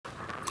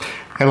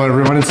Hello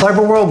everyone in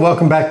cyber world,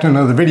 welcome back to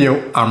another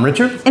video. I'm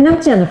Richard. And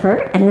I'm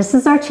Jennifer, and this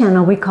is our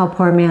channel we call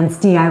Poor Man's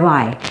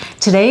DIY.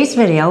 Today's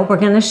video, we're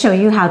going to show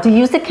you how to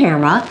use the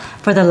camera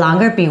for the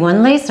Longer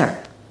B1 laser.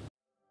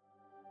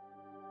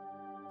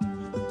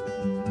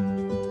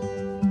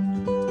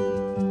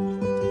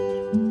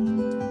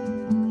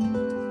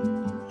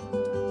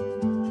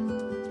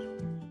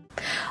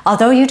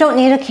 Although you don't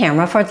need a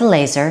camera for the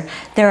laser,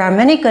 there are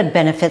many good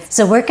benefits,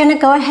 so we're going to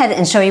go ahead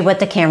and show you what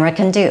the camera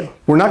can do.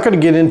 We're not going to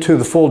get into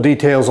the full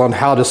details on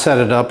how to set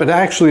it up. It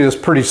actually is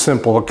pretty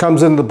simple. It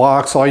comes in the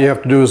box. All you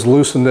have to do is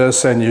loosen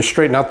this and you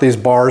straighten out these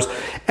bars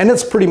and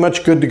it's pretty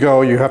much good to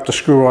go. You have to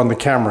screw on the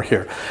camera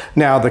here.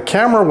 Now the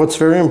camera, what's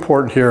very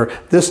important here,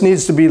 this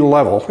needs to be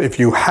level. If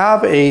you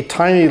have a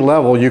tiny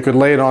level, you could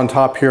lay it on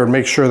top here and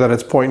make sure that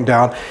it's pointing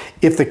down.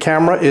 If the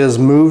camera is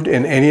moved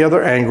in any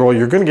other angle,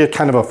 you're going to get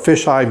kind of a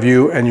fisheye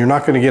view and you're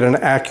not going to get an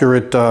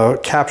accurate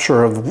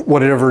capture of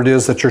whatever it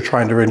is that you're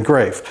trying to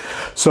engrave.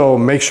 So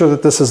make sure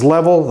that this is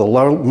level.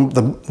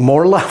 The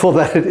more level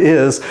that it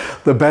is,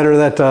 the better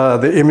that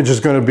the image is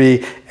going to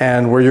be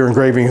and where your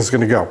engraving is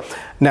going to go.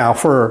 Now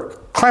for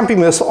clamping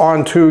this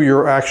onto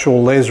your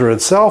actual laser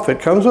itself, it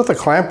comes with a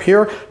clamp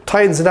here,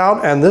 tightens it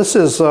out, and this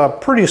is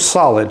pretty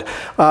solid.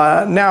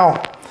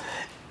 Now,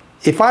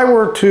 if I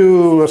were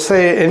to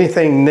say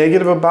anything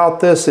negative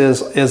about this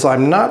is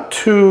I'm not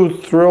too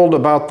thrilled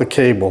about the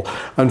cable.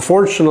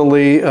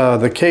 Unfortunately,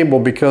 the cable,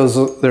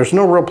 because there's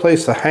no real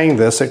place to hang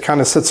this, it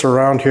kind of sits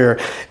around here,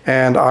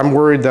 and I'm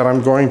worried that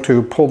I'm going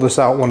to pull this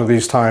out one of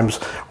these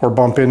times or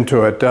bump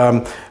into it.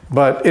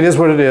 But it is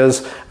what it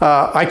is.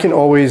 I can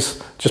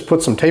always just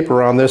put some tape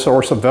around this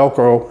or some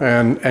Velcro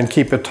and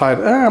keep it tight.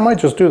 I might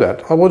just do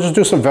that. We'll just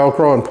do some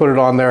Velcro and put it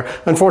on there.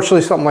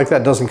 Unfortunately, something like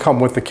that doesn't come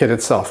with the kit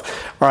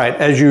itself. All right,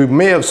 as you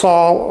may have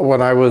saw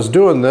when I was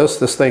doing this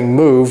thing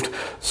moved,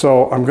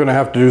 so I'm gonna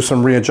have to do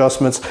some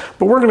readjustments,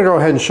 but we're gonna go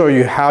ahead and show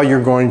you how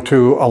you're going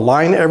to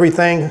align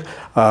everything,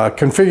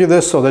 configure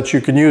this so that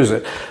you can use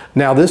it.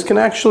 Now this can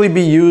actually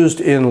be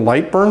used in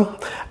LightBurn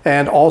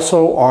and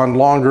also on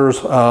Longer's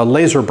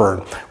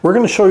LaserBurn. We're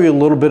going to show you a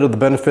little bit of the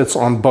benefits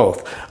on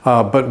both.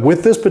 But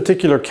with this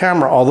particular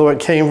camera, although it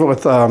came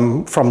with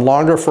from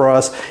Longer for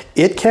us,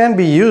 it can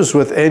be used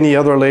with any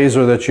other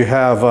laser that you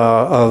have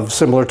of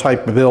similar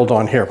type of build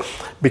on here.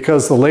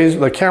 Because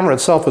the camera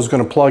itself is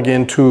going to plug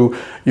into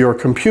your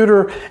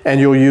computer and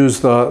you'll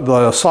use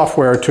the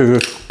software to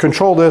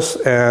control this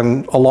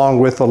and along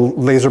with the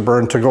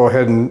LaserBurn to go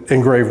ahead and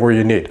engrave where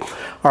you need.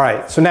 All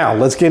right, so now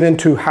let's get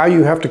into how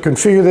you have to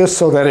configure this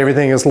so that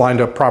everything is lined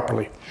up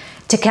properly.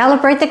 To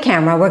calibrate the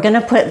camera, we're going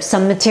to put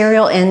some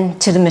material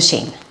into the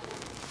machine.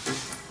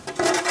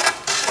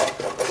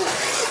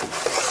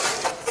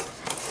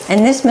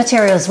 And this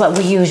material is what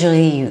we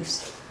usually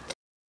use.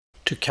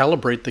 To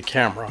calibrate the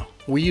camera,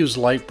 we use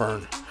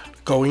LightBurn,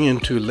 going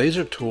into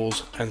Laser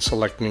Tools and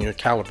selecting a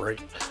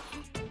Calibrate.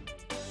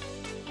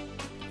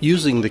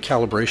 Using the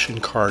calibration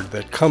card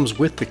that comes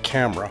with the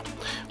camera,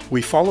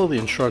 we follow the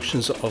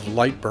instructions of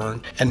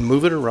LightBurn and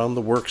move it around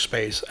the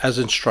workspace as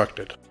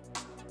instructed.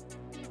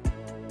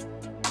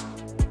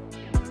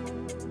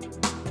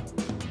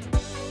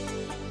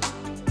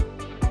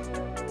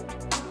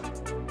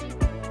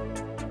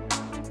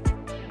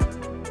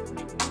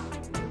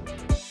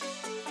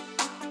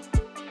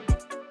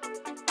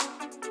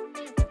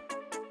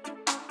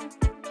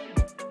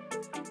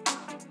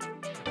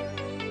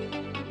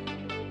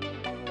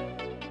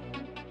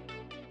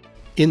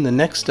 In the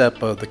next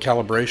step of the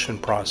calibration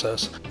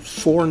process,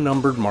 4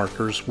 numbered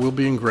markers will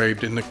be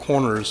engraved in the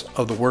corners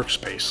of the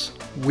workspace.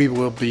 We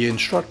will be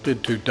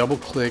instructed to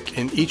double-click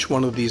in each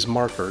one of these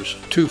markers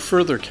to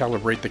further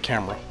calibrate the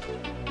camera.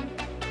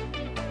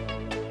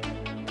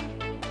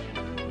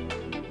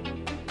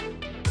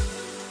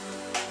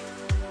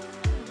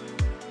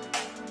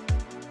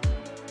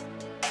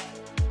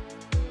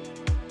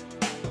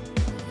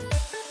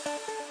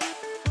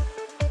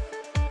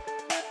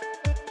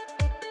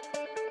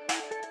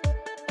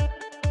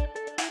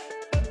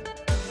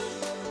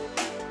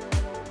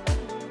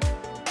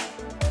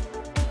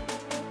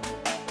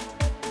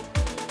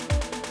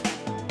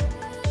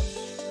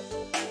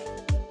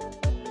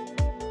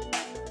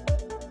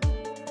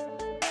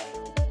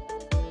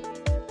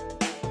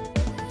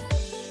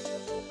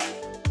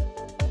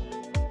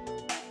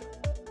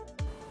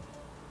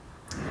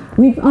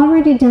 We've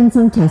already done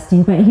some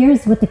testing, but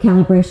here's what the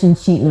calibration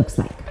sheet looks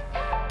like.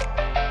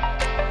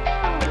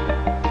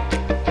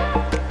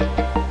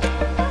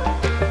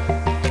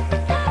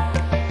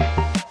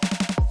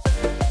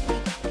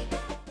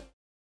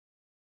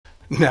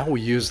 Now we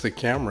use the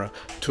camera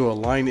to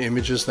align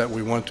images that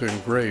we want to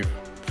engrave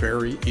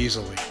very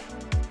easily.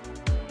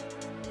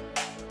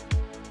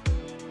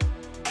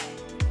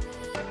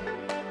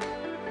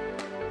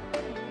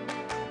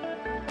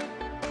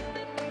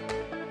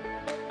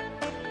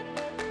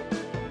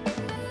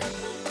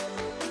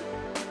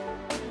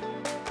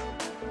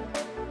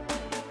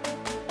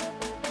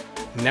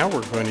 Now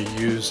we're going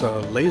to use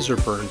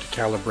LaserBurn to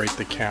calibrate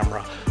the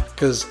camera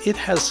because it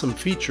has some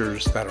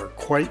features that are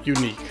quite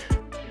unique.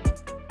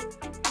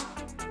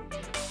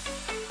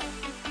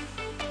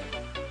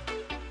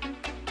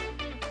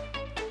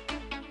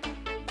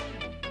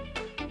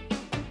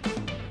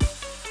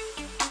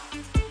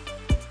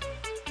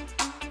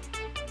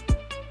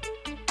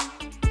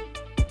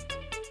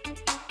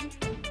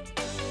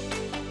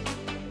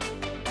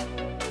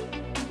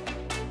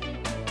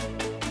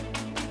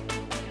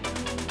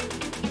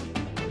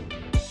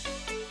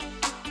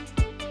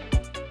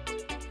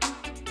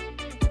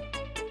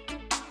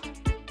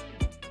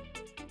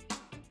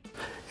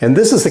 And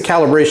this is the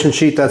calibration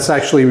sheet that's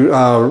actually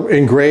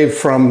engraved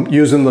from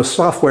using the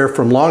software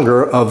from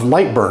Longer of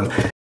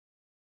LightBurn.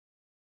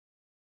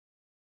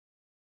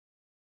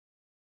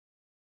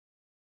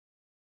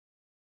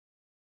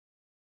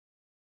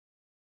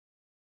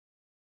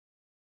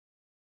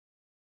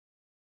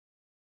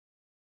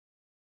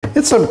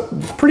 It's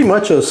pretty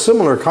much a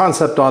similar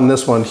concept on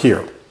this one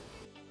here.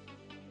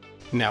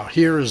 Now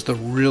here is the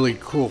really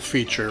cool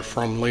feature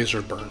from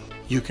LaserBurn.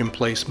 You can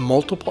place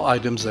multiple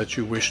items that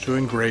you wish to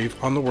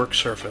engrave on the work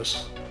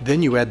surface.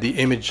 Then you add the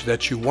image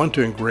that you want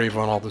to engrave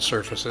on all the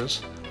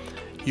surfaces.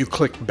 You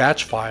click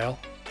Batch File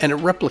and it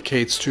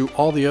replicates to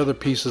all the other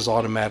pieces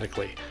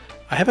automatically.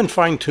 I haven't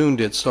fine-tuned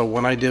it, so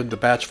when I did the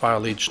batch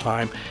file each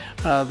time,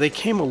 they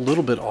came a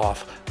little bit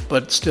off,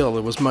 but still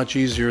it was much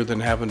easier than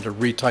having to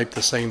retype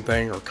the same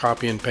thing or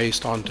copy and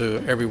paste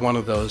onto every one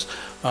of those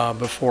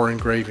before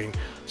engraving.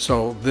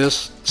 So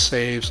this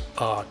saves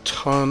a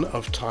ton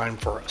of time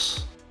for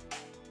us.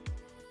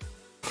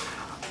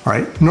 All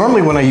right,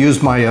 normally when I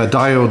use my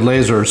diode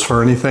lasers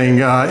for anything,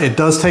 it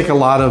does take a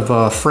lot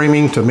of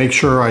framing to make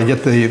sure I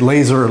get the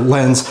laser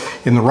lens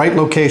in the right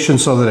location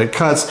so that it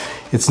cuts.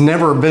 It's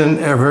never been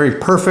very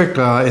perfect.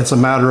 It's a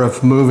matter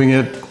of moving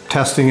it,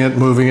 testing it,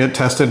 moving it,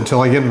 test it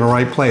until I get in the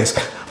right place.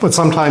 But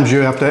sometimes you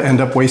have to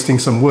end up wasting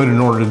some wood in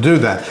order to do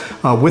that.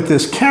 With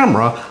this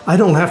camera, I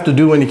don't have to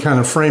do any kind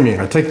of framing.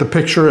 I take the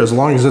picture as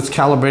long as it's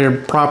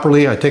calibrated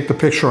properly. I take the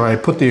picture, I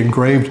put the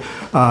engraved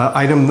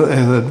item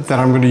that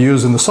I'm going to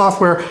use in the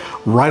software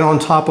right on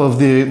top of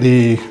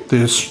the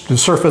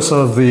surface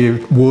of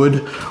the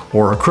wood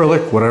or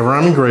acrylic, whatever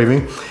I'm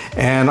engraving,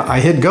 and I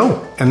hit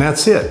go, and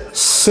that's it.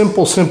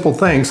 Simple, simple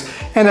things.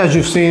 And as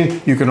you've seen,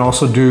 you can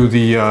also do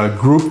the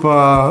group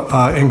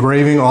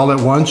engraving all at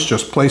once.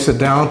 Just place it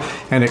down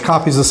and it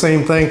copies the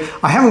same thing.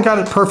 I haven't got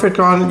it perfect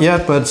on it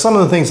yet, but some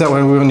of the things that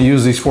we're going to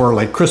use these for,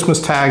 like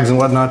Christmas tags and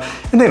whatnot,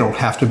 and they don't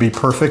have to be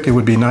perfect. It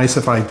would be nice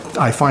if I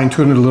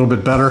fine-tune it a little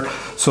bit better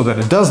so that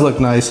it does look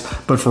nice,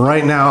 but for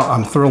right now,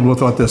 I'm thrilled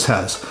with what this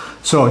has.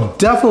 So it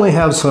definitely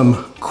has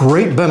some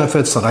great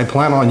benefits that I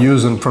plan on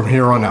using from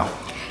here on out.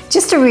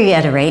 Just to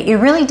reiterate, you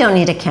really don't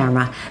need a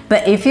camera,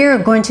 but if you're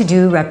going to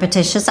do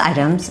repetitious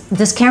items,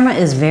 this camera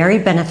is very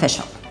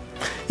beneficial.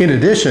 In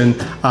addition,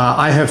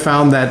 I have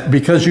found that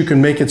because you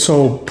can make it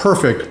so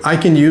perfect, I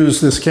can use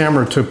this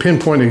camera to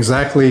pinpoint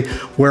exactly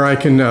where I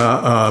can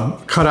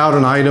cut out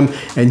an item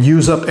and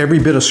use up every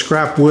bit of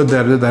scrap wood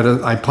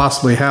that I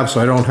possibly have, so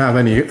I don't have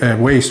any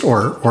waste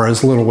or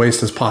as little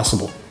waste as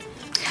possible.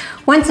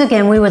 Once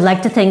again, we would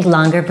like to thank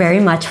Longer very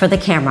much for the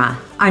camera.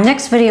 Our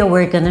next video,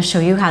 we're going to show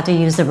you how to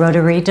use the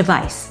rotary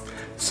device.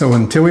 So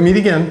until we meet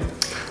again.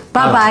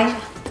 Bye-bye.